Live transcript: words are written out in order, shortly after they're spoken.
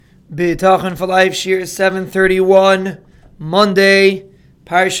B'tachon for Life, Shir 731, Monday,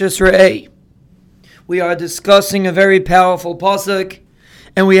 Parshas Re'eh. We are discussing a very powerful pasuk,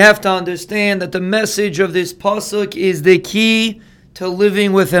 and we have to understand that the message of this pasuk is the key to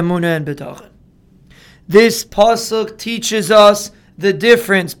living with emunah and b'tachon. This pasuk teaches us the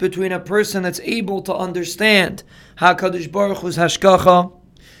difference between a person that's able to understand HaKadosh Baruch Hu's hashgacha,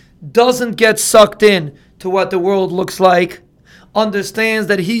 doesn't get sucked in to what the world looks like, understands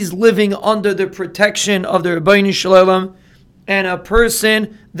that he's living under the protection of the Rebbeinu Shalom, and a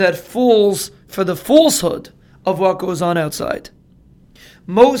person that falls for the falsehood of what goes on outside.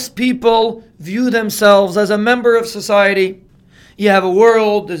 Most people view themselves as a member of society. You have a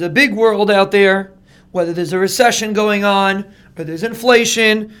world, there's a big world out there, whether there's a recession going on, or there's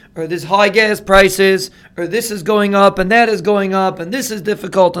inflation, or there's high gas prices, or this is going up, and that is going up, and this is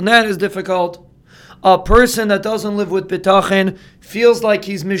difficult, and that is difficult. A person that doesn't live with bitachon feels like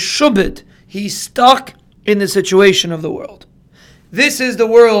he's mishubed. He's stuck in the situation of the world. This is the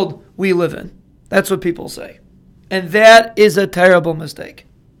world we live in. That's what people say. And that is a terrible mistake.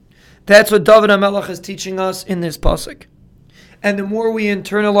 That's what David HaMelech is teaching us in this pasuk. And the more we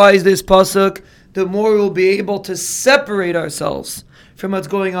internalize this pasuk, the more we'll be able to separate ourselves from what's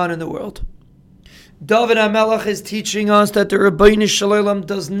going on in the world. David HaMelech is teaching us that the Rebbeinu Shalom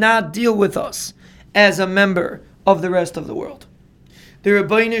does not deal with us as a member of the rest of the world. The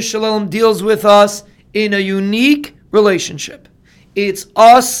Rebbeinu Shalom deals with us in a unique relationship. It's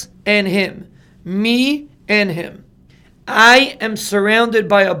us and him, me and him. I am surrounded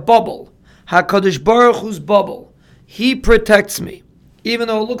by a bubble, HaKadosh Baruch Hu's bubble. He protects me. Even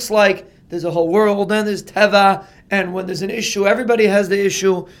though it looks like there's a whole world, and there's teva, and when there's an issue, everybody has the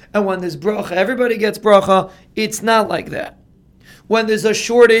issue, and when there's bracha, everybody gets bracha. It's not like that. When there's a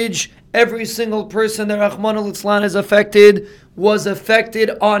shortage, every single person that Rachmana litzlan is affected was affected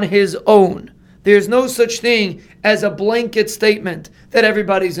on his own. There's no such thing as a blanket statement that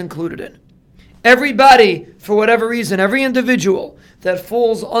everybody's included in. Everybody, for whatever reason, every individual that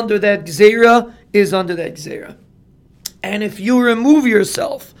falls under that gzeira is under that gzeira. And if you remove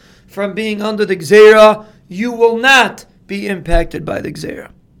yourself from being under the gzeira, you will not be impacted by the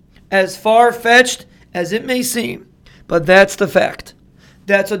gzeira. As far-fetched as it may seem, but that's the fact.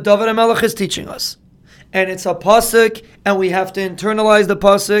 That's what David HaMelech is teaching us. And it's a pasuk, and we have to internalize the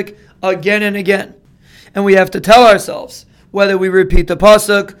pasuk again and again. And we have to tell ourselves, whether we repeat the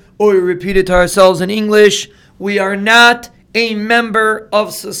pasuk or we repeat it to ourselves in English, we are not a member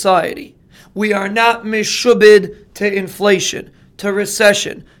of society. We are not mishubid to inflation, to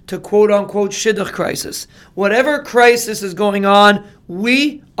recession, to quote-unquote shidduch crisis. Whatever crisis is going on,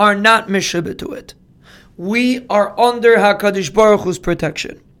 we are not mishubid to it. We are under HaKadosh Baruch Hu's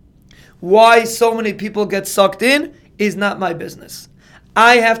protection. Why so many people get sucked in is not my business.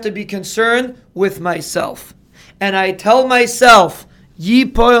 I have to be concerned with myself. And I tell myself,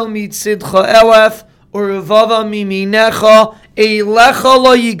 Yipoil mitzidcha elef, urevava miminecha, eilecha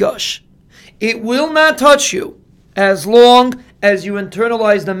lo yigash. It will not touch you as long as you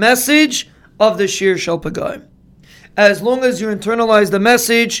internalize the message of the Shir Shel Pagayim. As long as you internalize the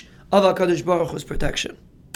message of HaKadosh Baruch Hu's protection.